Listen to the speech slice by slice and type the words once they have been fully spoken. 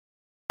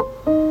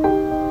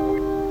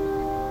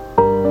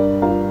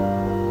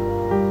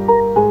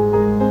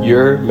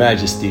Your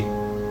Majesty.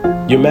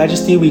 Your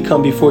Majesty, we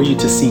come before you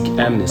to seek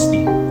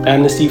amnesty.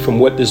 Amnesty from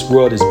what this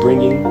world is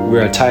bringing. We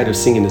are tired of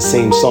singing the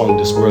same song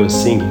this world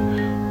is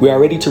singing. We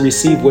are ready to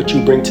receive what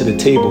you bring to the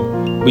table.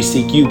 We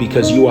seek you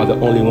because you are the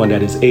only one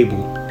that is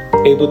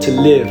able to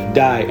live,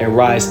 die, and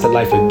rise to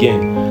life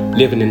again.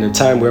 Living in a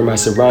time where my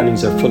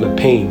surroundings are full of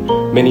pain,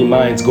 many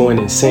minds going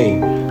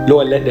insane.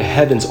 Lord, let the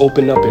heavens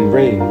open up and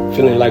rain,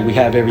 feeling like we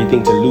have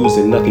everything to lose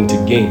and nothing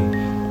to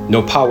gain.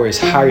 No power is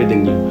higher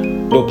than you.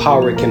 No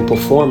power can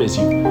perform as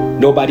you.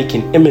 Nobody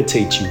can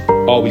imitate you.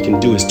 All we can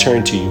do is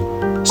turn to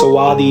you. So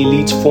while the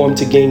elites form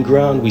to gain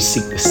ground, we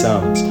seek the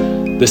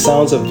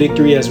sounds of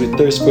victory as we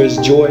thirst for his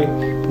joy.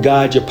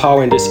 God, your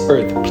power in this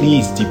earth,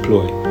 please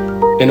deploy.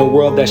 In a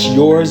world that's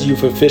yours,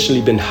 you've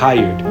officially been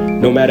hired.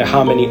 No matter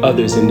how many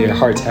others in their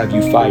hearts have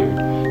you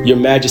fired. Your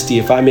Majesty,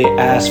 if I may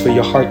ask for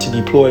your heart to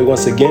deploy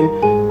once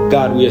again,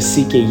 God, we are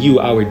seeking you,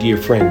 our dear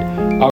friend.